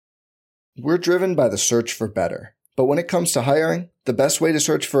We're driven by the search for better. But when it comes to hiring, the best way to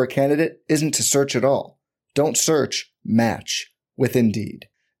search for a candidate isn't to search at all. Don't search, match with Indeed.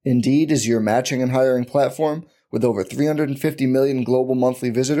 Indeed is your matching and hiring platform with over 350 million global monthly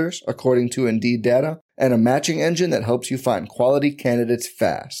visitors, according to Indeed data, and a matching engine that helps you find quality candidates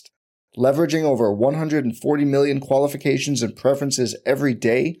fast. Leveraging over 140 million qualifications and preferences every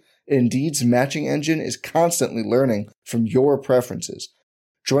day, Indeed's matching engine is constantly learning from your preferences.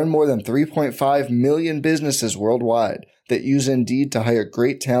 Join more than 3.5 million businesses worldwide that use Indeed to hire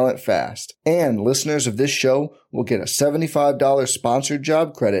great talent fast. And listeners of this show will get a $75 sponsored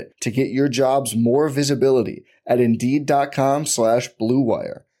job credit to get your jobs more visibility at Indeed.com/Blue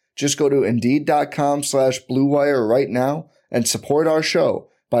Wire. Just go to Indeed.com/Blue Wire right now and support our show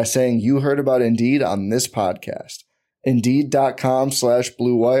by saying you heard about Indeed on this podcast.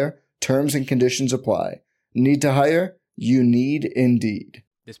 Indeed.com/Blue Wire. Terms and conditions apply. Need to hire? You need Indeed.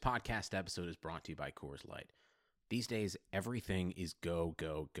 This podcast episode is brought to you by Coors Light. These days, everything is go,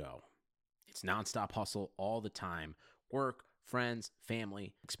 go, go. It's nonstop hustle all the time. Work, friends,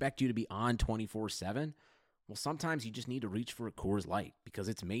 family, expect you to be on 24/7. Well, sometimes you just need to reach for a Coors Light because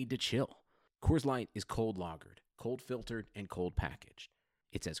it's made to chill. Coors Light is cold lagered, cold filtered, and cold packaged.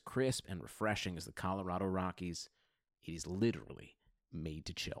 It's as crisp and refreshing as the Colorado Rockies. It is literally made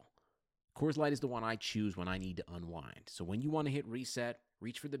to chill. Coors Light is the one I choose when I need to unwind. So when you want to hit reset,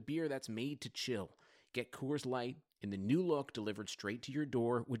 reach for the beer that's made to chill. Get Coors Light in the new look delivered straight to your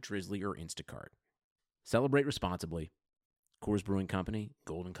door with Drizzly or Instacart. Celebrate responsibly. Coors Brewing Company,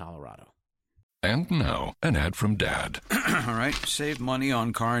 Golden, Colorado. And now, an ad from Dad. All right, save money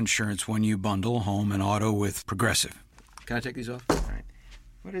on car insurance when you bundle home and auto with Progressive. Can I take these off? All right.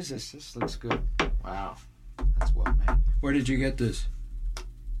 What is this? This looks good. Wow, that's well made. Where did you get this?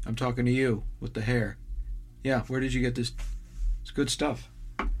 I'm talking to you with the hair. Yeah, where did you get this? It's good stuff.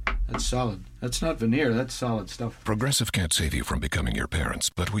 That's solid. That's not veneer, that's solid stuff. Progressive can't save you from becoming your parents,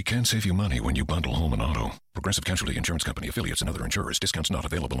 but we can save you money when you bundle home and auto. Progressive Casualty Insurance Company, affiliates, and other insurers. Discounts not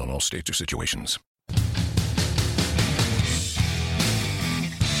available in all states or situations.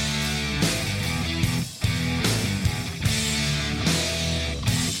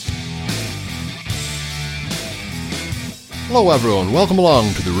 Hello everyone, welcome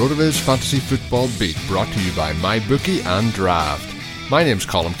along to the RotoViz Fantasy Football Beat, brought to you by MyBookie and Draft. My name's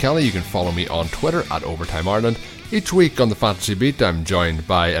Colin Kelly. You can follow me on Twitter at Overtime Ireland. Each week on the Fantasy Beat, I'm joined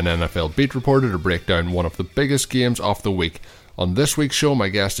by an NFL beat reporter to break down one of the biggest games of the week. On this week's show, my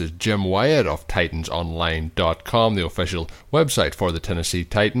guest is Jim Wyatt of TitansOnline.com, the official website for the Tennessee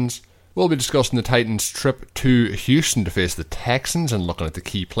Titans. We'll be discussing the Titans' trip to Houston to face the Texans and looking at the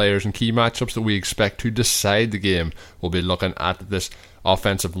key players and key matchups that we expect to decide the game. We'll be looking at this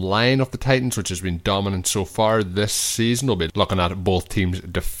offensive line of the Titans, which has been dominant so far this season. We'll be looking at both teams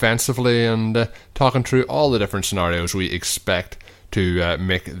defensively and talking through all the different scenarios we expect to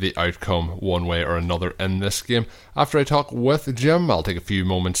make the outcome one way or another in this game. After I talk with Jim, I'll take a few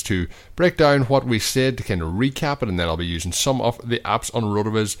moments to break down what we said, to kind of recap it, and then I'll be using some of the apps on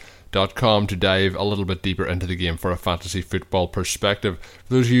RotoViz.com to dive a little bit deeper into the game for a fantasy football perspective.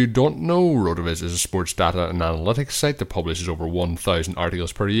 For those of you who don't know, RotoViz is a sports data and analytics site that publishes over 1,000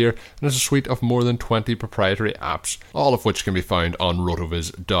 articles per year and has a suite of more than 20 proprietary apps, all of which can be found on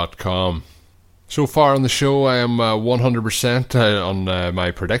RotoViz.com. So far on the show, I am 100% on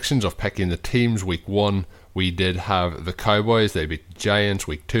my predictions of picking the teams. Week 1, we did have the Cowboys. They beat the Giants.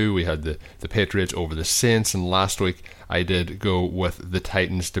 Week 2, we had the Patriots over the Saints. And last week, I did go with the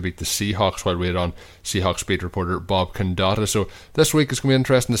Titans to beat the Seahawks while we had on Seahawks beat reporter Bob Condotta. So this week, it's going to be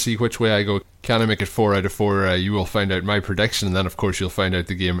interesting to see which way I go. Can I make it 4 out of 4? You will find out my prediction. And then, of course, you'll find out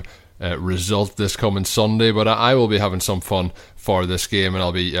the game result this coming Sunday, but I will be having some fun for this game, and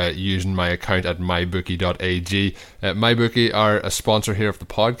I'll be using my account at mybookie.ag. MyBookie are a sponsor here of the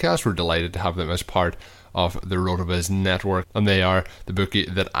podcast. We're delighted to have them as part of the RotoViz network, and they are the bookie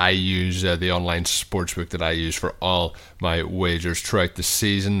that I use, the online sportsbook that I use for all my wagers throughout the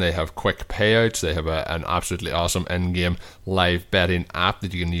season. They have quick payouts. They have an absolutely awesome in-game live betting app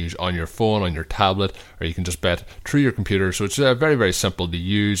that you can use on your phone, on your tablet, or you can just bet through your computer. So it's very, very simple to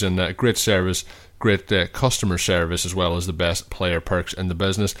use, and a great service. Great customer service, as well as the best player perks in the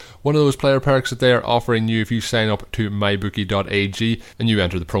business. One of those player perks that they are offering you if you sign up to mybookie.ag and you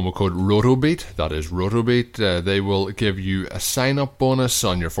enter the promo code ROTOBEAT, that is ROTOBEAT, they will give you a sign up bonus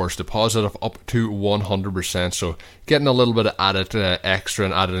on your first deposit of up to 100%. So getting a little bit of added extra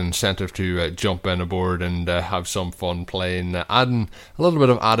and added incentive to jump in aboard and have some fun playing, adding a little bit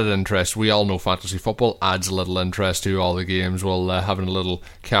of added interest. We all know fantasy football adds a little interest to all the games, while having a little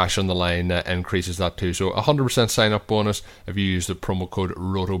cash on the line increases that too. So 100% sign up bonus if you use the promo code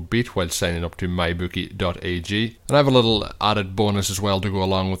ROTOBEAT while signing up to mybookie.ag. And I have a little added bonus as well to go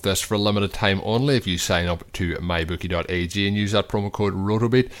along with this for a limited time only. If you sign up to mybookie.ag and use that promo code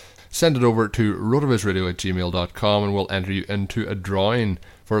ROTOBEAT, send it over to rotovizradio@gmail.com and we'll enter you into a drawing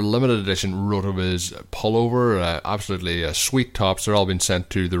for a limited edition RotoViz pullover. Absolutely sweet tops. They're all been sent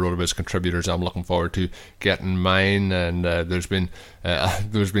to the RotoViz contributors. I'm looking forward to getting mine, and there's been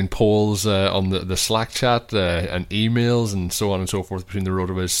polls on the Slack chat and emails and so on and so forth between the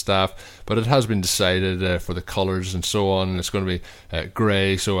RotoViz staff, but it has been decided for the colours and so on, and it's going to be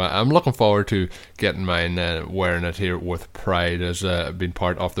grey, so I'm looking forward to getting mine, wearing it here with pride as being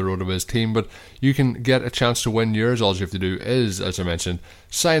part of the RotoViz team. But you can get a chance to win yours. All you have to do is, as I mentioned,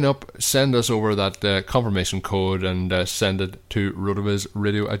 sign up, send us over that confirmation code, and send it to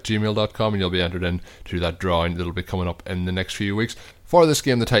rotovizradio@gmail.com, and you'll be entered in to that drawing that'll be coming up in the next few weeks. For this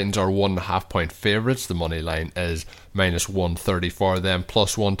game, the Titans are 1.5 point favourites. The money line is -130 for them,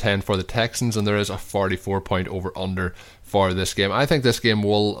 plus 110 for the Texans, and there is a 44 point over-under for this game. I think this game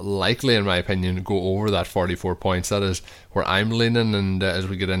will likely, in my opinion, go over that 44 points. That is where I'm leaning, and as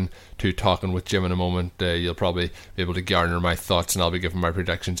we get into talking with Jim in a moment, you'll probably be able to garner my thoughts, and I'll be giving my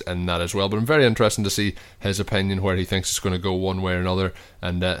predictions in that as well. But I'm very interested to see his opinion, where he thinks it's going to go one way or another.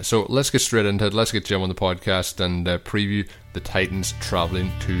 And so let's get straight into it. Let's get Jim on the podcast and preview the Titans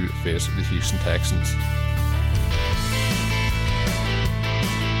travelling to face the Houston Texans.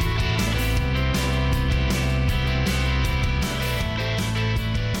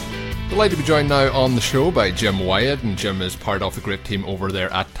 Delighted to be joined now on the show by Jim Wyatt, and Jim is part of the great team over there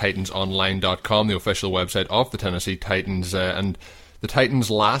at TitansOnline.com, the official website of the Tennessee Titans. And the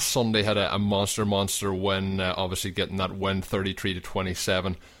Titans last Sunday had a monster win, obviously getting that win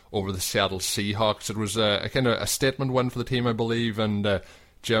 33-27 over the Seattle Seahawks. It was a kind of a statement win for the team, I believe. And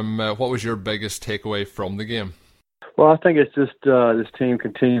Jim, what was your biggest takeaway from the game? Well, I think it's just this team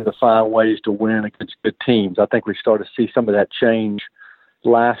continuing to find ways to win against good teams. I think we started to see some of that change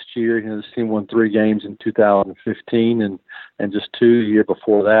last year. This team won 3 games in 2015 and just 2 the year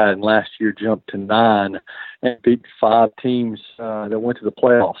before that. And last year jumped to 9 and beat 5 teams that went to the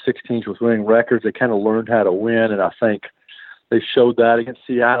playoffs. 6 teams with winning records. They kind of learned how to win, and I think they showed that against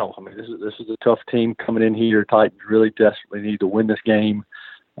Seattle. I mean, this is a tough team coming in here. Titans really desperately need to win this game.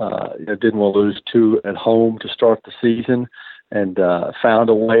 Didn't want to lose 2 at home to start the season, and found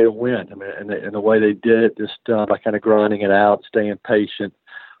a way to win. I mean, and the way they did it, just by kind of grinding it out, staying patient,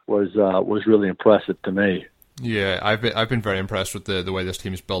 was really impressive to me. Yeah, I've been very impressed with the way this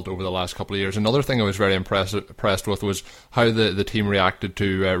team's built over the last couple of years. Another thing I was very impressed with was how the team reacted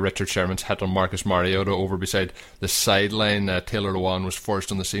to Richard Sherman's hit on Marcus Mariota over beside the sideline. Taylor Lewan was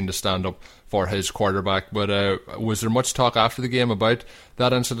first on the scene to stand up for his quarterback. But was there much talk after the game about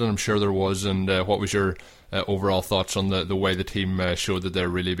that incident? I'm sure there was. And what was your overall thoughts on the way the team showed that they're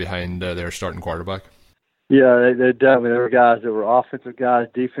really behind their starting quarterback? Yeah, they definitely. There were guys that were offensive guys,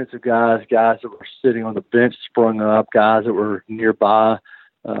 defensive guys, guys that were sitting on the bench sprung up, guys that were nearby,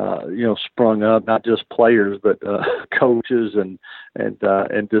 sprung up. Not just players, but coaches and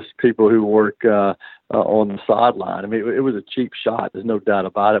just people who work on the sideline. I mean, it was a cheap shot. There's no doubt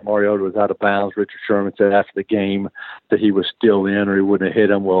about it. Mariota was out of bounds. Richard Sherman said after the game that he was still in, or he wouldn't have hit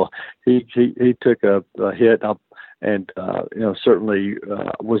him. Well, he took a hit. And certainly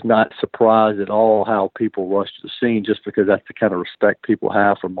was not surprised at all how people rushed to the scene, just because that's the kind of respect people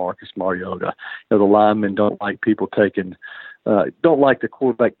have for Marcus Mariota. The linemen don't like people don't like the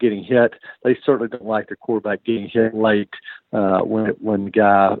quarterback getting hit. They certainly don't like the quarterback getting hit late when the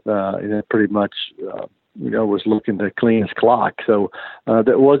guy pretty much was looking to clean his clock. So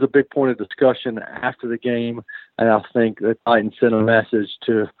that was a big point of discussion after the game, and I think the Titans sent a message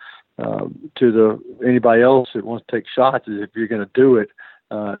to anybody else that wants to take shots is, if you're going to do it,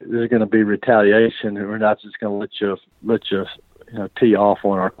 there's going to be retaliation, and we're not just going to let you tee off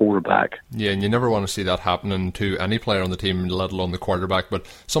on our quarterback. Yeah, and you never want to see that happening to any player on the team, let alone the quarterback. But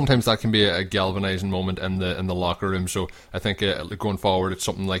sometimes that can be a galvanizing moment in the locker room. So I think going forward, it's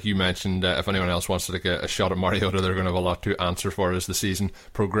something like you mentioned. If anyone else wants to take a shot at Mariota, they're going to have a lot to answer for as the season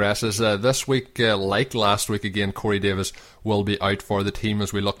progresses. This week, like last week again, Corey Davis will be out for the team.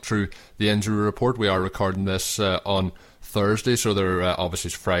 As we look through the injury report, we are recording this on Thursday, so their obviously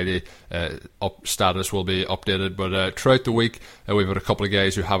it's Friday status will be updated. But throughout the week, we've had a couple of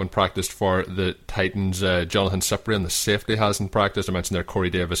guys who haven't practiced for the Titans. Jonathan Cyprian, the safety, hasn't practiced. I mentioned there Corey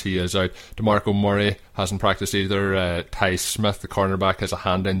Davis, he is out. DeMarco Murray hasn't practiced either. Ty Smith, the cornerback, has a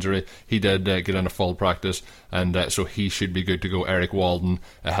hand injury. He did get in a full practice, and so he should be good to go. Eric Walden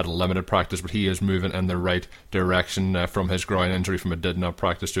had a limited practice, but he is moving in the right direction from his groin injury from a did not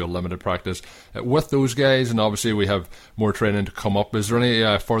practice to a limited practice. With those guys, and obviously we have more training to come up, is there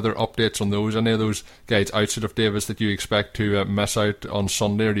any further updates on those? Any of those guys outside of Davis that you expect to miss out on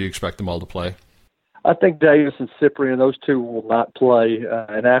Sunday, or do you expect them all to play? I think Davis and Cyprian, those two will not play.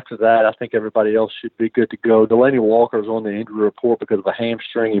 And after that, I think everybody else should be good to go. Delaney Walker is on the injury report because of a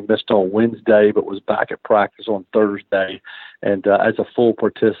hamstring. He missed on Wednesday, but was back at practice on Thursday and as a full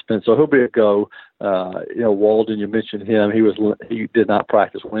participant. So he'll be a go. Walden, you mentioned him. He did not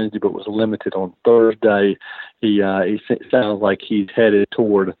practice Wednesday, but was limited on Thursday. He sounds like he's headed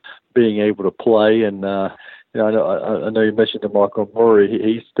toward being able to play. And, I know you mentioned DeMarco Murray.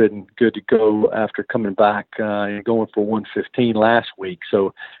 He's been good to go after coming back and going for 115 last week.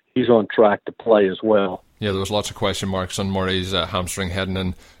 So he's on track to play as well. Yeah, there was lots of question marks on Murray's hamstring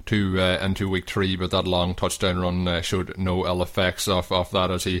heading into week 3, but that long touchdown run showed no ill effects off that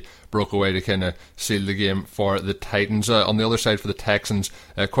as he broke away to kind of seal the game for the Titans. On the other side for the Texans,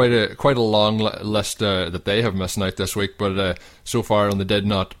 quite a long list that they have missing out this week, but so far on the did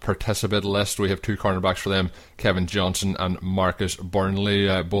not participate list, we have 2 cornerbacks for them, Kevin Johnson and Marcus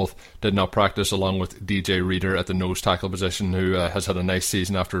Burnley. Both did not practice, along with DJ Reader at the nose tackle position, who has had a nice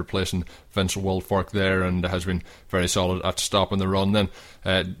season after replacing Vince Wilfork there and has been very solid at stopping the run. Then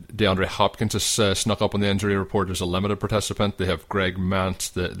DeAndre Hopkins has snuck up on the injury report as a limited participant. They have Greg Mance,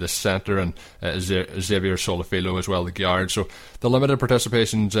 the centre, and Xavier Solifilo as well, the guard. So the limited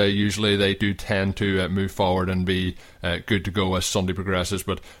participations, usually they do tend to move forward and be good to go as Sunday progresses,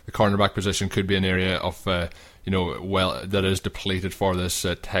 but the cornerback position could be an area of that is depleted for this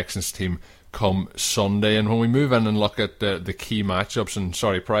Texans team come Sunday. And when we move in and look at the key matchups,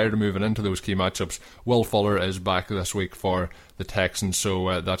 and prior to moving into those key matchups, Will Fuller is back this week for the Texans,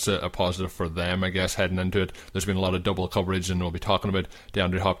 so that's a positive for them, I guess, heading into it. There's been a lot of double coverage, and we'll be talking about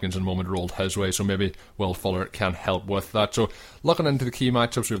DeAndre Hopkins in a moment rolled his way, so maybe Will Fuller can help with that. So looking into the key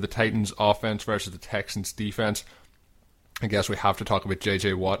matchups, we have the Titans offense versus the Texans defense. I guess we have to talk about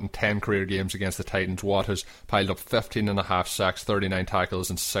J.J. Watt. In 10 career games against the Titans, Watt has piled up 15.5 sacks, 39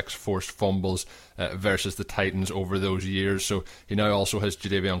 tackles and 6 forced fumbles versus the Titans over those years. So he now also has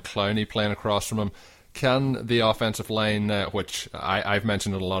Jadeveon Clowney playing across from him. Can the offensive line, which I've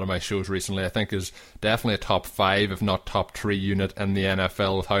mentioned in a lot of my shows recently, I think is definitely a top 5, if not top 3 unit in the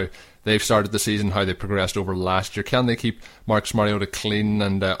NFL with how they've started the season, how they progressed over last year. Can they keep Marcus Mariota clean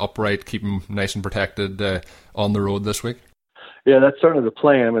and upright, keep him nice and protected on the road this week? Yeah, that's certainly the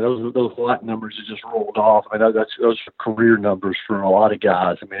plan. I mean, those Watt numbers that just rolled off. I mean, those are career numbers for a lot of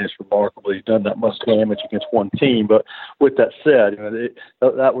guys. I mean, it's remarkable he's done that much damage against one team. But with that said,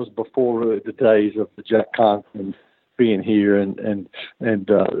 that was before really the days of the Jack Conklin being here and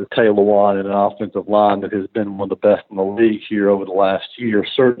Taylor Lewan and an offensive line that has been one of the best in the league here over the last year,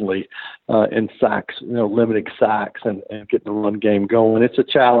 certainly in sacks, limiting sacks and getting the run game going. It's a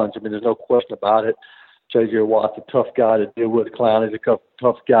challenge. I mean, there's no question about it. J.J. Watt's a tough guy to deal with. Clowney's a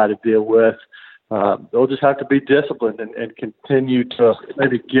tough guy to deal with. They'll just have to be disciplined and continue to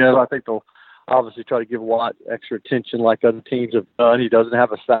maybe give. I think they'll obviously try to give Watt extra attention like other teams have done. He doesn't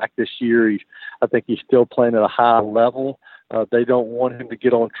have a sack this year. I think he's still playing at a high level. They don't want him to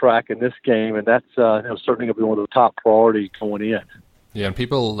get on track in this game, and that's certainly going to be one of the top priorities going in. Yeah, and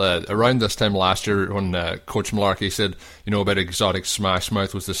people around this time last year when Coach Malarkey said, about exotic smash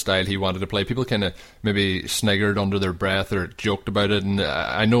mouth was the style he wanted to play, people kind of maybe sniggered under their breath or joked about it. And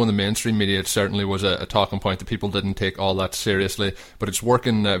I know in the mainstream media it certainly was a talking point that people didn't take all that seriously, but it's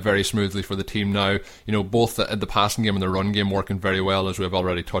working very smoothly for the team now. Both the passing game and the run game working very well, as we've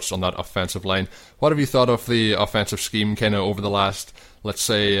already touched on that offensive line. What have you thought of the offensive scheme kind of over the last, let's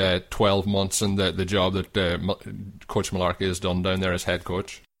say, 12 months and the job that Coach Malarkey has done down there as head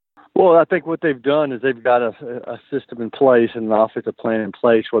coach? Well, I think what they've done is they've got a system in place and an offensive plan in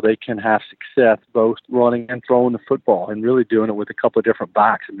place where they can have success both running and throwing the football and really doing it with a couple of different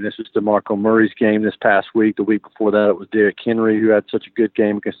backs. I mean, this is DeMarco Murray's game this past week. The week before that, it was Derrick Henry, who had such a good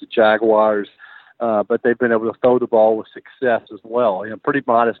game against the Jaguars. But they've been able to throw the ball with success as well. Pretty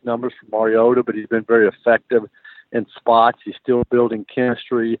modest numbers for Mariota, but he's been very effective in spots. He's still building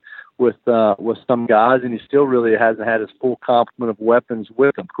chemistry with some guys, and he still really hasn't had his full complement of weapons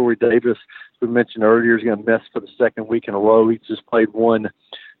with him. Corey Davis, as we mentioned earlier, is going to miss for the second week in a row. He's just played one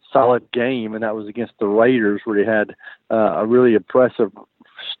solid game, and that was against the Raiders, where he had a really impressive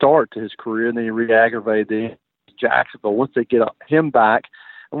start to his career, and then he re-aggravated the Jacksonville. Once they get him back,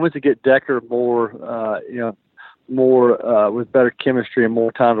 and once they get Decker more with better chemistry and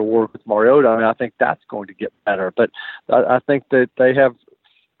more time to work with Mariota, I mean, I think that's going to get better. But I think that they have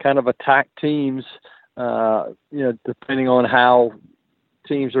kind of attacked teams, depending on how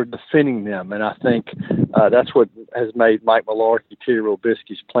teams are defending them. And I think that's what has made Mike Mularkey, Terry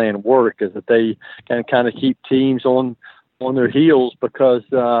Robisky's plan work, is that they can kind of keep teams on their heels because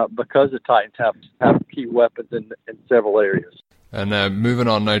the Titans have key weapons in several areas. And moving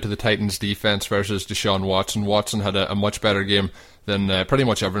on now to the Titans' defense versus Deshaun Watson. Watson had a much better game than pretty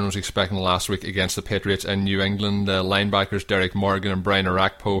much everyone was expecting last week against the Patriots in New England. Linebackers Derek Morgan and Brian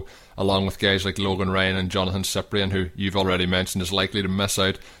Arakpo, along with guys like Logan Ryan and Jonathan Cyprian, who you've already mentioned is likely to miss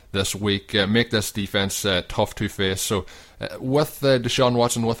out this week, make this defense tough to face. So with Deshaun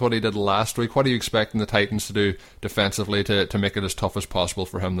Watson, with what he did last week, what are you expecting the Titans to do defensively to make it as tough as possible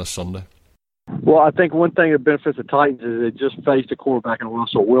for him this Sunday? Well, I think one thing that benefits the Titans is they just faced a quarterback in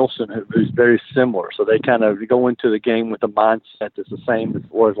Russell Wilson who's very similar. So they kind of go into the game with a mindset that's the same as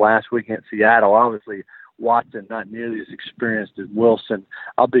it was last week against Seattle. Obviously, Watson not nearly as experienced as Wilson.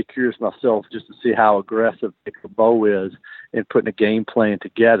 I'll be curious myself just to see how aggressive Nick LeBeau is in putting a game plan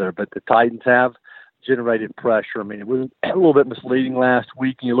together. But the Titans have generated pressure. I mean, it was a little bit misleading last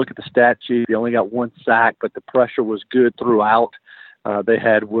week. And you look at the stat sheet, they only got one sack, but the pressure was good throughout. They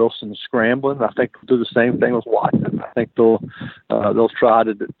had Wilson scrambling. I think they'll do the same thing with Watson. I think they'll try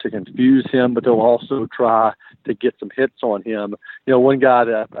to confuse him, but they'll also try to get some hits on him. You know, one guy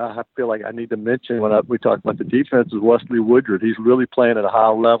that I feel like I need to mention when we talk about the defense is Wesley Woodard. He's really playing at a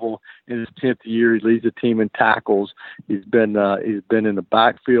high level in his 10th year. He leads the team in tackles. He's been in the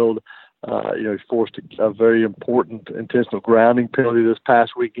backfield. He forced a very important intentional grounding penalty this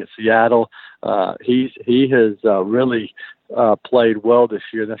past week at Seattle. He has really played well this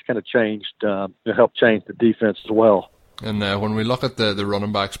year. That's kind of helped change the defense as well. And when we look at the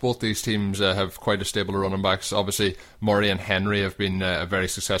running backs, both these teams have quite a stable of running backs. Obviously, Murray and Henry have been a very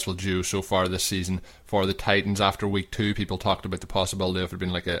successful duo so far this season. For the Titans, after week 2, people talked about the possibility of it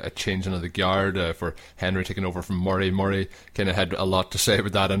being like a changing of the guard for Henry taking over from Murray. Murray kind of had a lot to say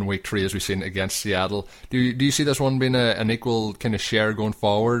about that in week 3, as we've seen against Seattle. Do you see this one being an equal kind of share going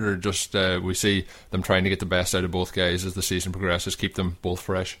forward, or just we see them trying to get the best out of both guys as the season progresses, keep them both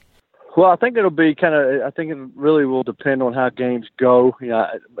fresh? Well, I think it'll be I think it really will depend on how games go.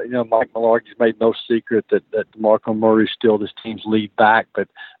 Mike Mularkey's made no secret that DeMarco Murray's still this team's lead back, but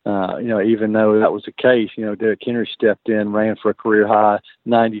even though that was the case, Derrick Henry stepped in, ran for a career high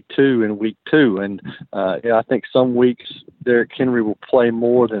 92 in week 2, and I think some weeks Derrick Henry will play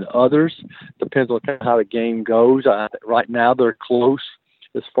more than others. Depends on how the game goes. Right now they're close.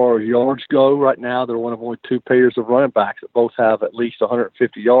 As far as yards go, right now they're one of only 2 pairs of running backs that both have at least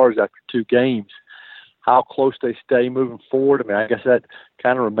 150 yards after 2 games. How close they stay moving forward, I mean, I guess that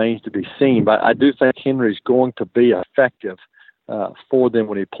kind of remains to be seen. But I do think Henry's going to be effective for them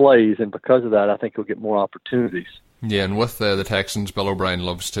when he plays, and because of that, I think he'll get more opportunities. Yeah, and with the Texans, Bill O'Brien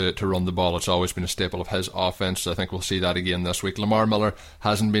loves to run the ball. It's always been a staple of his offense. I think we'll see that again this week. Lamar Miller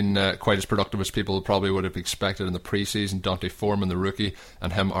hasn't been quite as productive as people probably would have expected in the preseason. Dante Foreman, the rookie,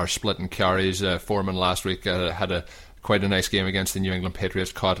 and him are splitting carries. Foreman last week had quite a nice game against the New England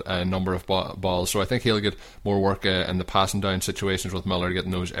Patriots, caught a number of balls, so I think he'll get more work in the passing down situations with Miller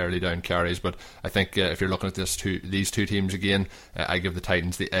getting those early down carries. But I think if you're looking at these two teams again, I give the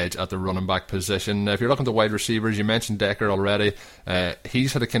Titans the edge at the running back position. If you're looking at the wide receivers, you mentioned Decker already.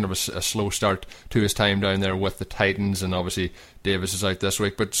 He's had a kind of a slow start to his time down there with the Titans, and obviously Davis is out this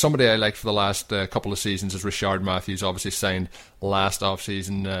week, but somebody I liked for the last couple of seasons is Rashard Matthews. Obviously signed last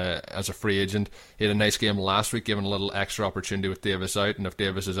offseason as a free agent. He had a nice game last week, given a little extra opportunity with Davis out, and if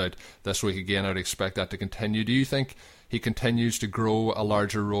Davis is out this week again, I'd expect that to continue. Do you think he continues to grow a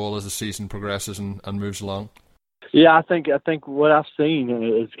larger role as the season progresses and moves along? Yeah, I think what I've seen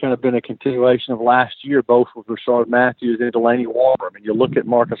is kind of been a continuation of last year, both with Rashard Matthews and Delaney Walker. I mean, you look at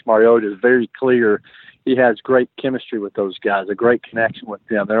Marcus Mariota, it's very clear he has great chemistry with those guys, a great connection with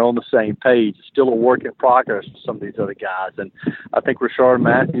them. They're on the same page. It's still a work in progress for some of these other guys. And I think Rashard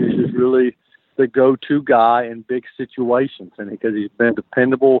Matthews is really the go-to guy in big situations, and because he's been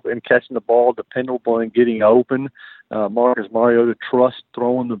dependable in catching the ball, dependable in getting open. Marcus Mariota trusts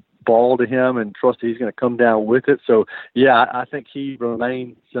throwing the ball to him and trusts he's going to come down with it. So, yeah, I think he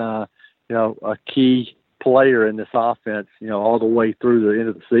remains, a key player in this offense, all the way through the end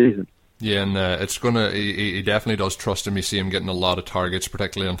of the season. Yeah, and it's gonna. He definitely does trust him. You see him getting a lot of targets,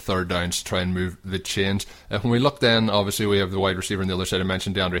 particularly on third downs, to try and move the chains. When we look, then obviously we have the wide receiver on the other side. I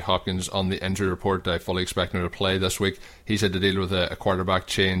mentioned DeAndre Hopkins on the injury report. I fully expect him to play this week. He's had to deal with a quarterback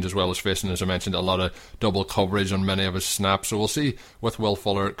change as well as facing, as I mentioned, a lot of double coverage on many of his snaps. So we'll see with Will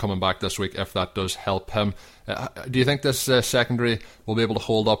Fuller coming back this week if that does help him. Do you think this secondary will be able to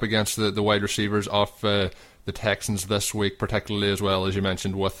hold up against the wide receivers off the Texans this week, particularly as well as you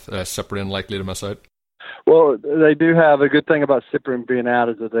mentioned with Cyprian likely to miss out? Well, they do have a good thing about Cyprian being out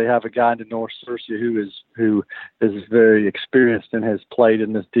is that they have a guy in North Searcy who is very experienced and has played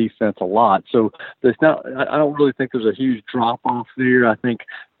in this defense a lot. So there's not. I don't really think there's a huge drop off there. I think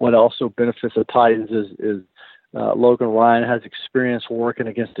what also benefits the Titans is Logan Ryan has experience working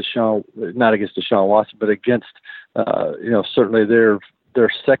against not against Deshaun Watson, but against certainly their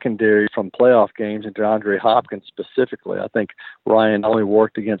secondary from playoff games, and DeAndre Hopkins specifically. I think Ryan only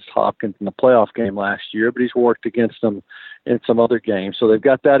worked against Hopkins in the playoff game last year, but he's worked against them in some other games. So they've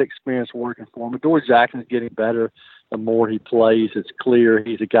got that experience working for him. Adoree Jackson's getting better the more he plays. It's clear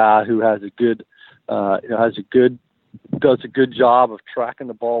he's a guy who has does a good job of tracking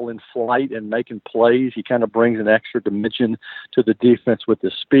the ball in flight and making plays. He kind of brings an extra dimension to the defense with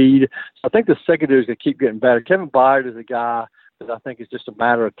his speed. So I think the secondary is going to keep getting better. Kevin Byard is a guy that I think it's just a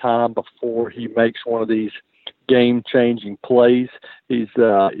matter of time before he makes one of these game-changing plays. He's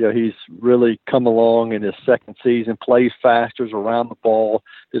really come along in his second season, plays faster, is around the ball,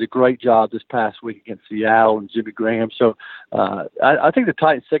 did a great job this past week against Seattle and Jimmy Graham. So I think the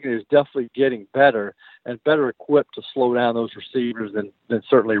Titans secondary is definitely getting better and better equipped to slow down those receivers than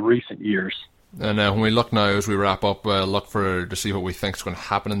certainly recent years. And when we look now, as we wrap up, look to see what we think is going to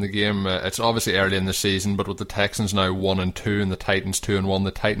happen in the game. It's obviously early in the season, but with the Texans now 1-2 and the Titans 2-1,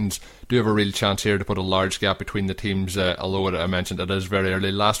 the Titans do have a real chance here to put a large gap between the teams, although I mentioned it is very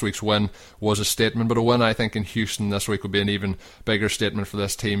early. Last week's win was a statement, but a win I think in Houston this week would be an even bigger statement for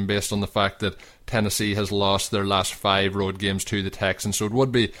this team based on the fact that Tennessee has lost their last 5 road games to the Texans, so it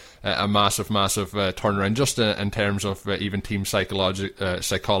would be a massive turnaround just in terms of even team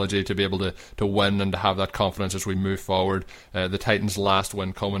psychology to be able to win and to have that confidence as we move forward. The Titans' last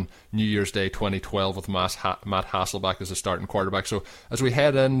win coming New Year's Day 2012 with Matt Hasselbeck as the starting quarterback. So as we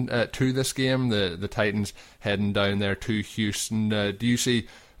head in to this game, the Titans heading down there to Houston, do you see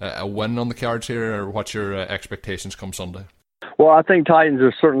a win on the cards here, or what's your expectations come Sunday? Well, I think Titans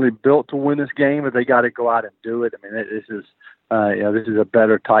are certainly built to win this game, but they got to go out and do it. I mean, this is a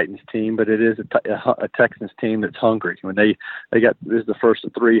better Titans team, but it is a Texans team that's hungry. I mean, this is the first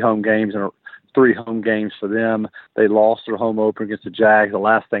of 3 home games and 3 home games for them. They lost their home opener against the Jags. The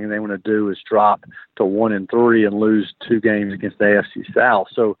last thing they want to do is drop to 1-3 and lose 2 games against the AFC South.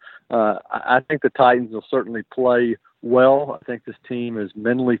 So I think the Titans will certainly play well. I think this team is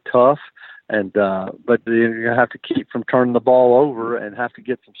mentally tough, but you're going to have to keep from turning the ball over and have to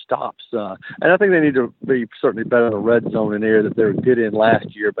get some stops. And I think they need to be certainly better in the red zone in the area that they were good in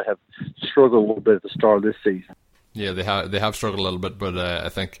last year, but have struggled a little bit at the start of this season. Yeah, they have struggled a little bit, but I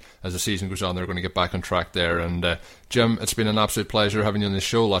think as the season goes on, they're going to get back on track there. And Jim, it's been an absolute pleasure having you on the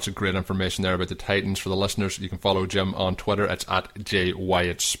show. Lots of great information there about the Titans. For the listeners, you can follow Jim on Twitter. It's at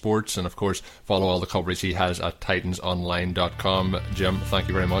 @JWyattSports, and of course, follow all the coverage he has at TitansOnline.com. Jim, thank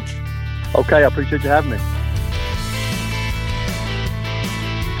you very much. Okay, I appreciate you having me.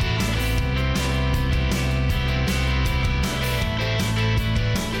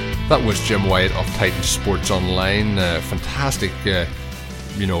 That was Jim Wyatt of Titans Sports Online. Fantastic,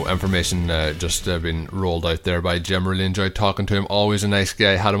 information just been rolled out there by Jim. Really enjoyed talking to him. Always a nice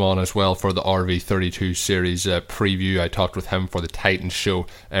guy. Had him on as well for the RV32 series preview. I talked with him for the Titans show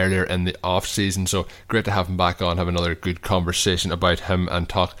earlier in the off season. So great to have him back on. Have another good conversation about him and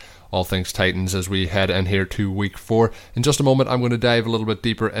talk all things Titans as we head in here to week 4. In just a moment, I'm going to dive a little bit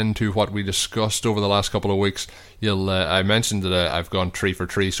deeper into what we discussed over the last couple of weeks. I mentioned that I've gone 3 for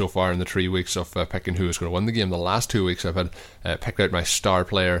 3 so far in the 3 weeks of picking who is going to win the game. The last 2 weeks I've had picked out my star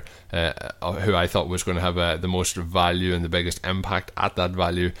player who I thought was going to have the most value and the biggest impact at that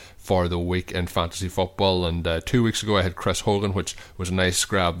value for the week in fantasy football. And 2 weeks ago I had Chris Hogan, which was a nice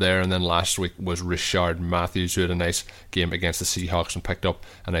grab there, and then last week was Rishard Matthews, who had a nice game against the Seahawks and picked up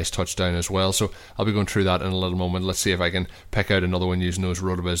a nice touchdown as well. So I'll be going through that in a little moment. Let's see if I can pick out another one using those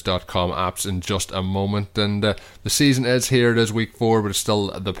rotoviz.com apps in just a moment. And the season is here. It is week 4, but it's still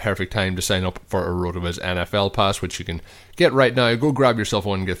the perfect time to sign up for a Rotoviz NFL Pass, which you can get right now. Go grab yourself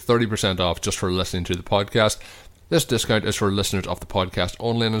one and get 30% off just for listening to the podcast. This discount is for listeners of the podcast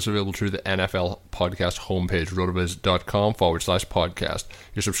only and is available through the NFL podcast homepage, rotoviz.com/podcast.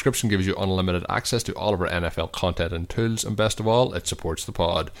 Your subscription gives you unlimited access to all of our NFL content and tools, and best of all, it supports the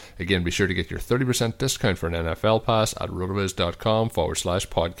pod. Again, be sure to get your 30% discount for an NFL pass at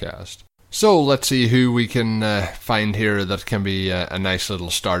rotoviz.com/podcast. So let's see who we can find here that can be a nice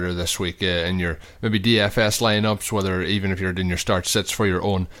little starter this week in your maybe DFS lineups, whether even if you're doing your start sits for your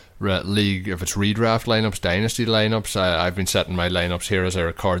own league, if it's redraft lineups, dynasty lineups. I've been setting my lineups here as I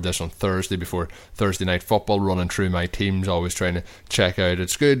record this on Thursday before Thursday night football, running through my teams, always trying to check out.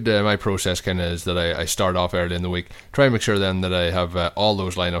 It's good. My process kind of is that I start off early in the week, try and make sure then that I have all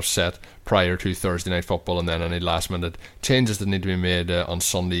those lineups set prior to Thursday night football, and then any last minute changes that need to be made on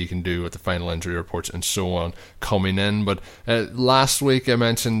Sunday you can do with the final injury reports and so on coming in. But last week I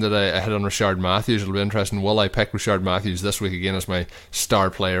mentioned that I had on Rashard Matthews. It'll be interesting. Will I pick Rashard Matthews this week again as my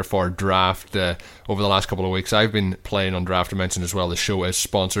star player for draft? Over the last couple of weeks I've been playing on draft. I mentioned as well the show is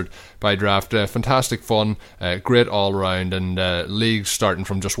sponsored by draft. Fantastic fun, great all round, and leagues starting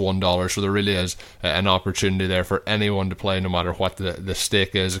from just $1, so there really is an opportunity there for anyone to play no matter what the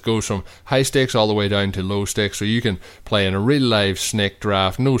stake is. It goes from high stakes all the way down to low stakes, so you can play in a real live snake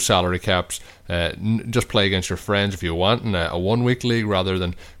draft, no salary caps. Just play against your friends if you want in a 1 week league rather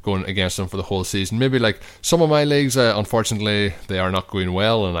than going against them for the whole season. Maybe like some of my leagues, unfortunately they are not going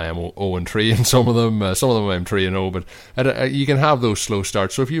well and I am 0-3 in some of them. Some of them I'm 3-0, but you can have those slow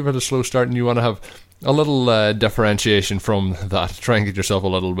starts. So if you've had a slow start and you want to have a little differentiation from that, try and get yourself a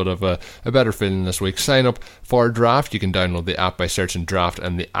little bit of a better feeling this week. Sign up for Draft. You can download the app by searching Draft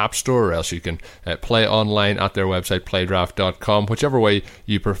in the App Store, or else you can play online at their website, playdraft.com, whichever way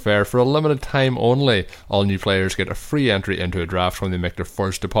you prefer. For a limited time only, all new players get a free entry into a draft when they make their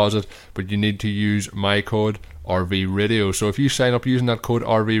first deposit, but you need to use my code RV Radio. So if you sign up using that code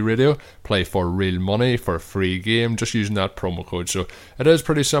RV Radio, play for real money for a free game just using that promo code. So it is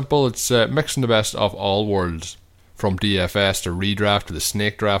pretty simple. It's mixing the best of all worlds, from DFS to redraft to the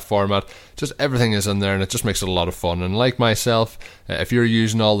snake draft format. Just everything is in there, and it just makes it a lot of fun. And like myself, if you're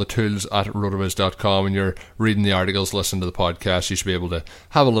using all the tools at rotoviz.com and you're reading the articles, listening to the podcast, you should be able to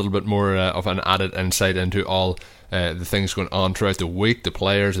have a little bit more of an added insight into all the things going on throughout the week, the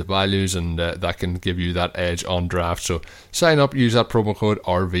players, the values, and that can give you that edge on draft. So sign up, use that promo code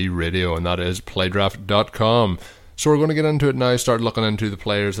RV Radio, and that is playdraft.com. So we're going to get into it now, start looking into the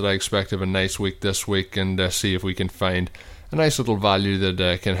players that I expect to have a nice week this week, and see if we can find a nice little value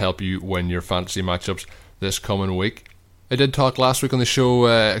that can help you win your fantasy matchups this coming week. I did talk last week on the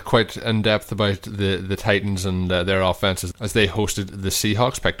show quite in depth about the Titans and their offenses as they hosted the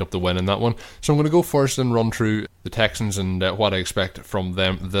Seahawks, picked up the win in that one. So I'm going to go first and run through the Texans and what I expect from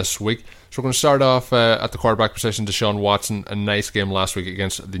them this week. So we're going to start off at the quarterback position. Deshaun Watson, a nice game last week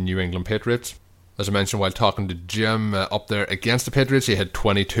against the New England Patriots. As I mentioned while talking to Jim up there against the Patriots, he had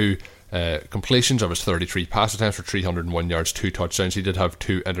 22 completions of his 33 pass attempts for 301 yards, 2 touchdowns. He did have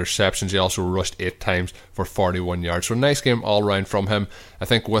 2 interceptions. He also rushed 8 times for 41 yards. So nice game all round from him. I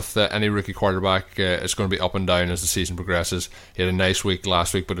think with any rookie quarterback, it's going to be up and down as the season progresses. He had a nice week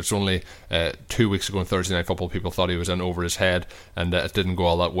last week, but it's only 2 weeks ago on Thursday Night Football people thought he was in over his head, and it didn't go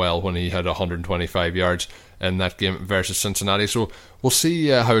all that well when he had 125 yards in that game versus Cincinnati. So we'll see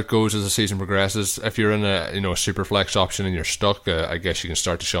how it goes as the season progresses. If you're in a super flex option and you're stuck, I guess you can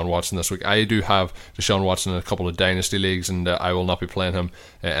start Deshaun Watson this week. I do have Deshaun Watson in a couple of dynasty leagues, and I will not be playing him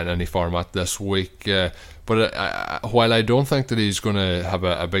in any format this week. But while I don't think that he's going to have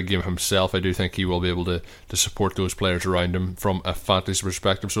a big game himself, I do think he will be able to support those players around him from a fantasy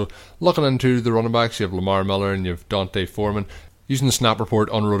perspective. So looking into the running backs, you have Lamar Miller and you have Dante Foreman. Using the snap report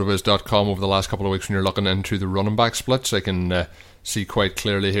on rotoviz.com over the last couple of weeks when you're looking into the running back splits, I can see quite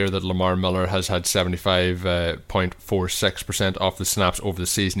clearly here that Lamar Miller has had 75.46% off the snaps over the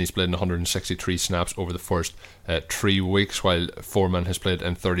season. He's played in 163 snaps over the first 3 weeks, while Foreman has played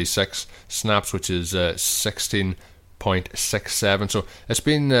in 36 snaps, which is 16.67. So it's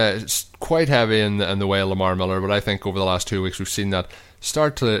been quite heavy in the way of Lamar Miller, but I think over the last 2 weeks we've seen that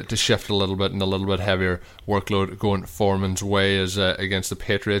start to shift a little bit, and a little bit heavier workload going Foreman's way as against the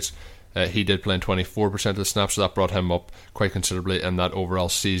Patriots. He did play in 24% of the snaps, so that brought him up quite considerably in that overall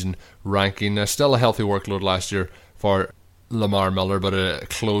season ranking. Still a healthy workload last year for Lamar Miller, but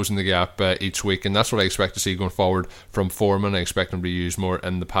closing the gap each week, and that's what I expect to see going forward from Foreman. I expect him to be used more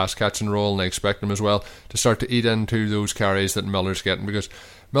in the pass catching role, and I expect him as well to start to eat into those carries that Miller's getting, because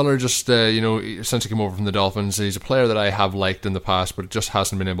Miller just, since he came over from the Dolphins, he's a player that I have liked in the past, but just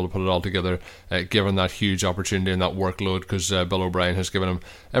hasn't been able to put it all together given that huge opportunity and that workload, because Bill O'Brien has given him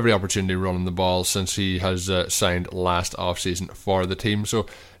every opportunity running the ball since he has signed last offseason for the team. So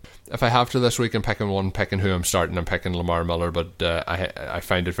if I have to this week, I'm picking who I'm starting. I'm picking Lamar Miller, but I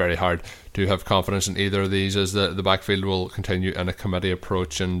find it very hard to have confidence in either of these, as the backfield will continue in a committee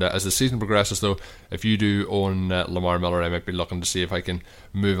approach. And as the season progresses, though, if you do own Lamar Miller, I might be looking to see if I can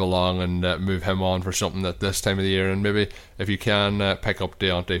move along and move him on for something at this time of the year. And maybe if you can pick up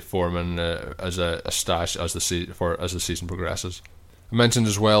Deontay Foreman as a stash as the season progresses. I mentioned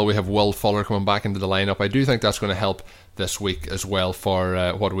as well we have Will Fuller coming back into the lineup. I do think that's going to help this week as well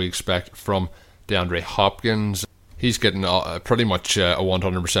for what we expect from DeAndre Hopkins. He's getting pretty much a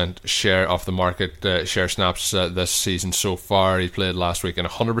 100% share of the market share snaps this season so far. He played last week in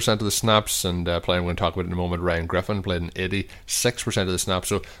 100% of the snaps, and player I'm going to talk about in a moment, Ryan Griffin, played in 86% of the snaps.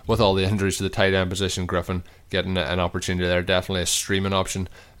 So with all the injuries to the tight end position, Griffin getting an opportunity there. Definitely a streaming option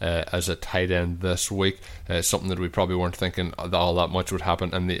as a tight end this week. Something that we probably weren't thinking all that much would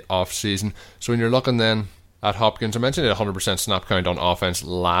happen in the off season. So when you're looking then at Hopkins, I mentioned a 100% snap count on offense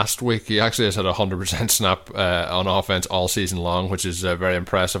last week. He actually has had a 100% snap on offense all season long, which is very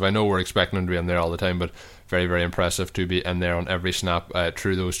impressive. I know we're expecting him to be in there all the time, but very, very impressive to be in there on every snap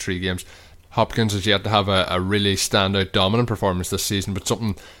through those 3 games. Hopkins has yet to have a really standout dominant performance this season, but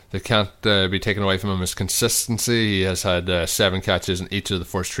something that can't be taken away from him is consistency. He has had 7 catches in each of the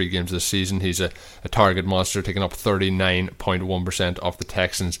first 3 games this season. He's a target monster, taking up 39.1% of the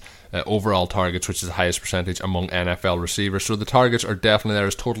Texans' overall targets, which is the highest percentage among NFL receivers. So the targets are definitely there.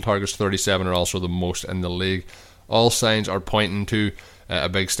 His total targets, 37, are also the most in the league. All signs are pointing to a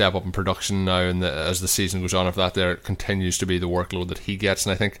big step up in production now, and as the season goes on, if that there continues to be the workload that he gets,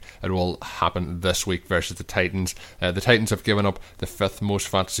 and I think it will happen this week versus the Titans. The Titans have given up the 5th most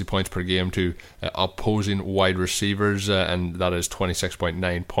fantasy points per game to opposing wide receivers, and that is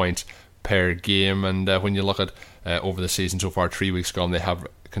 26.9 points per game. And when you look at over the season so far, 3 weeks gone, they have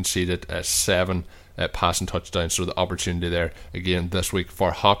conceded 7 passing touchdowns, so the opportunity there again this week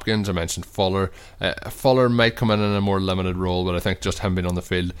for Hopkins. I mentioned Fuller. Fuller might come in a more limited role, but I think just him being on the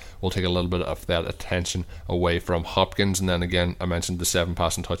field will take a little bit of that attention away from Hopkins. And then again, I mentioned the 7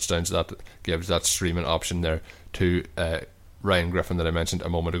 passing touchdowns. That gives that streaming option there to Ryan Griffin that I mentioned a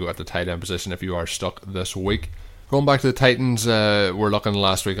moment ago at the tight end position if you are stuck this week. Going back to the Titans, we're looking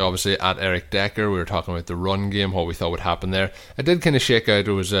last week obviously at Eric Decker. We were talking about the run game, what we thought would happen there. It did kind of shake out.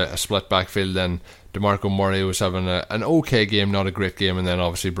 It was a split backfield, and DeMarco Murray was having an okay game, not a great game, and then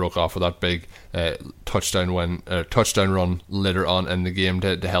obviously broke off with that big touchdown run later on in the game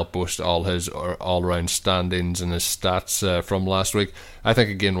to help boost all his all-round standings and his stats from last week. I think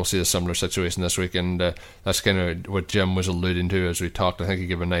again we'll see a similar situation this week, and that's kind of what Jim was alluding to as we talked. I think he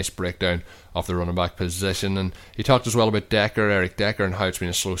gave a nice breakdown of the running back position, and he talked as well about Eric Decker, and how it's been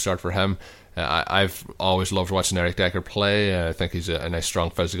a slow start for him. I've always loved watching Eric Decker play. I think he's a nice, strong,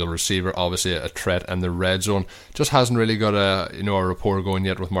 physical receiver. Obviously, a threat in the red zone. Just hasn't really got a rapport going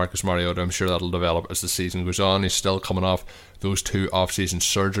yet with Marcus Mariota. I'm sure that'll develop as the season goes on. He's still coming off those 2 off-season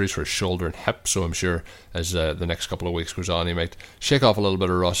surgeries for his shoulder and hip, so I'm sure as the next couple of weeks goes on, he might shake off a little bit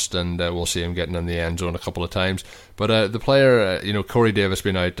of rust, and we'll see him getting in the end zone a couple of times. But the player, Corey Davis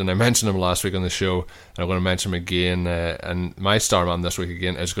been out, and I mentioned him last week on the show, and I'm going to mention him again. And my star man this week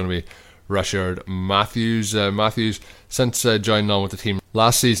again is going to be Rashard Matthews. Matthews, since joining on with the team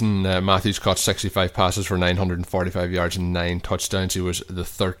last season, Matthews caught 65 passes for 945 yards and 9 touchdowns. He was the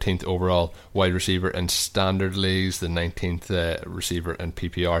 13th overall wide receiver in standard leagues, the 19th receiver in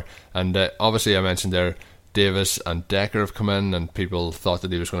PPR. And obviously I mentioned there Davis and Decker have come in, and people thought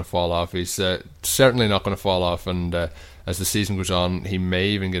that he was going to fall off. He's certainly not going to fall off, and as the season goes on, he may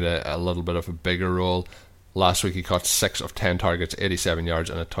even get a little bit of a bigger role. Last week he caught 6 of 10 targets, 87 yards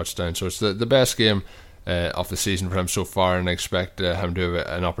and a touchdown. So it's the best game of the season for him so far, and I expect him to have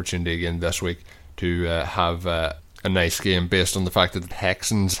an opportunity again this week to have a nice game, based on the fact that the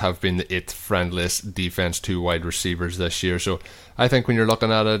Texans have been the 8th friendliest defense to wide receivers this year. So I think when you're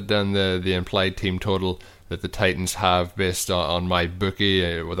looking at it, and the implied team total that the Titans have based on my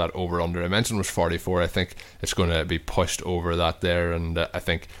bookie, with that over-under I mentioned was 44, I think it's going to be pushed over that there, and I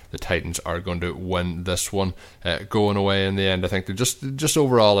think the Titans are going to win this one going away in the end. I think they're just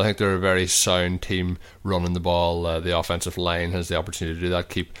overall, I think they're a very sound team running the ball. The offensive line has the opportunity to do that,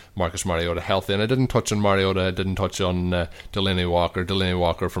 keep Marcus Mariota healthy, and I didn't touch on Mariota, I didn't touch on Delaney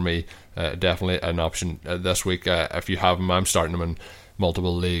Walker for me, definitely an option this week. If you have him, I'm starting him in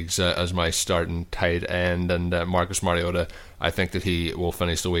multiple leagues as my starting tight end, and Marcus Mariota, I think that he will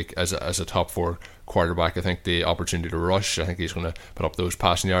finish the week as a top 4 quarterback. I think the opportunity to rush, I think he's going to put up those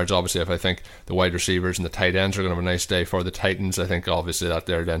passing yards. Obviously, if I think the wide receivers and the tight ends are going to have a nice day for the Titans, I think obviously that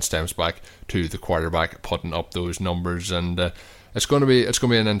there then stems back to the quarterback putting up those numbers, and it's going to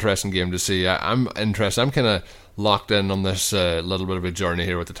be an interesting game to see. I'm interested. I'm kind of locked in on this little bit of a journey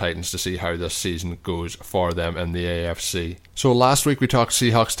here with the Titans to see how this season goes for them in the AFC. So last week we talked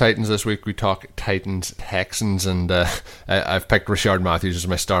Seahawks Titans, this week we talk Titans Texans, and I've picked Rashard Matthews as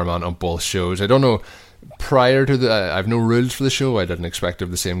my star man on both shows. I don't know, prior to I've no rules for the show. I didn't expect to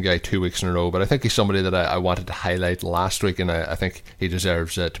have the same guy 2 weeks in a row, but I think he's somebody that I wanted to highlight last week, and I think he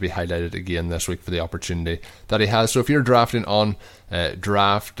deserves to be highlighted again this week for the opportunity that he has. So if you're drafting on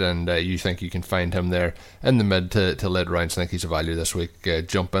draft and you think you can find him there in the mid to late rounds, I think he's a value this week.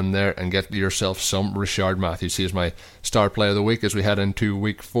 Jump in there and get yourself some Rashard Matthews. He is my star player of the week as we head into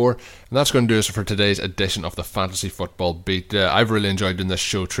week 4, and that's going to do us for today's edition of the Fantasy Football Beat. I've really enjoyed doing this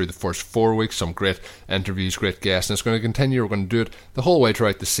show through the first 4 weeks. Some great interviews, great guests, and it's going to continue. We're going to do it the whole way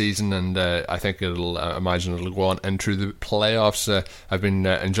throughout the season, and I think imagine it'll go on into the playoffs. I've been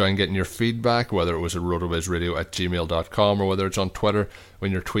enjoying getting your feedback, whether it was at rotowizradio@gmail.com or whether it's on Twitter.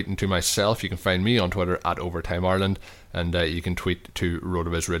 When you're tweeting to myself, you can find me on Twitter at Overtime Ireland, and you can tweet to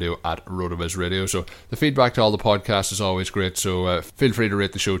RotoViz Radio at RotoViz Radio. So the feedback to all the podcasts is always great, so feel free to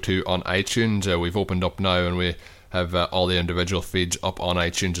rate the show too on iTunes. We've opened up now, and we have all the individual feeds up on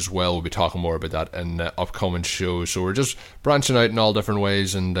iTunes as well. We'll be talking more about that in upcoming shows. So we're just branching out in all different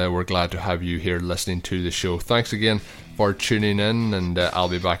ways, and we're glad to have you here listening to the show. Thanks again for tuning in, and I'll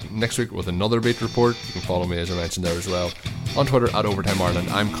be back next week with another Beat Report. You can follow me, as I mentioned there as well, on Twitter at Overtime Ireland.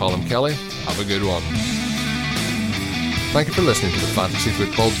 I'm Colm Kelly. Have a good one. Thank you for listening to the Fantasy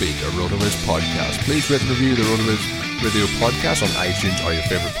Football Beat, a RotoViz podcast. Please rate and review the RotoViz Radio podcast on iTunes or your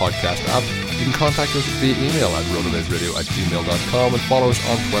favourite podcast app. You can contact us via email at rotovizradio@gmail.com and follow us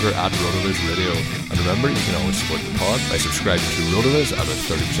on Twitter at rotovizradio. And remember, you can always support the pod by subscribing to RotoViz at a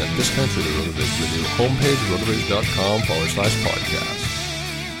 30% discount through the RotoViz Radio homepage, rotoviz.com/podcast.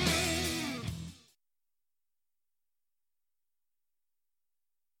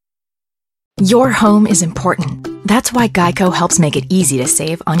 Your home is important. That's why Geico helps make it easy to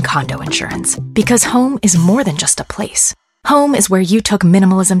save on condo insurance. Because home is more than just a place. Home is where you took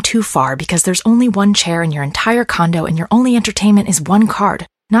minimalism too far because there's only one chair in your entire condo and your only entertainment is one card.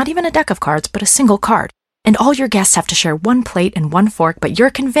 Not even a deck of cards, but a single card. And all your guests have to share one plate and one fork, but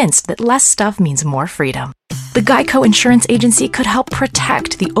you're convinced that less stuff means more freedom. The Geico Insurance Agency could help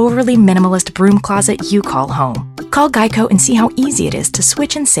protect the overly minimalist broom closet you call home. Call Geico and see how easy it is to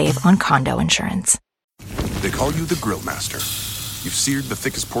switch and save on condo insurance. They call you the Grill Master. You've seared the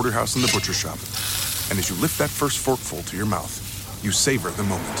thickest porterhouse in the butcher shop. And as you lift that first forkful to your mouth, you savor the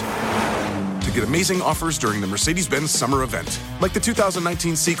moment. To get amazing offers during the Mercedes-Benz summer event, like the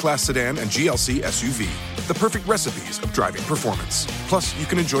 2019 C-Class sedan and GLC SUV, the perfect recipes of driving performance. Plus, you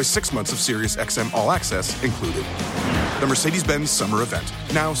can enjoy 6 months of Sirius XM All Access included. The Mercedes-Benz summer event,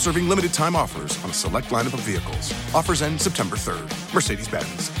 now serving limited time offers on a select lineup of vehicles. Offers end September 3rd.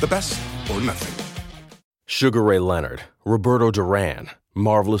 Mercedes-Benz, the best or nothing. Sugar Ray Leonard, Roberto Duran,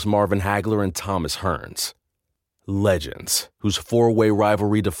 Marvelous Marvin Hagler, and Thomas Hearns. Legends, whose four-way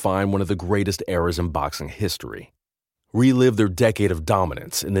rivalry defined one of the greatest eras in boxing history. Relive their decade of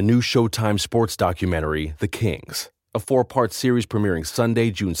dominance in the new Showtime sports documentary, The Kings, a 4-part series premiering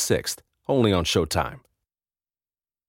Sunday, June 6th, only on Showtime.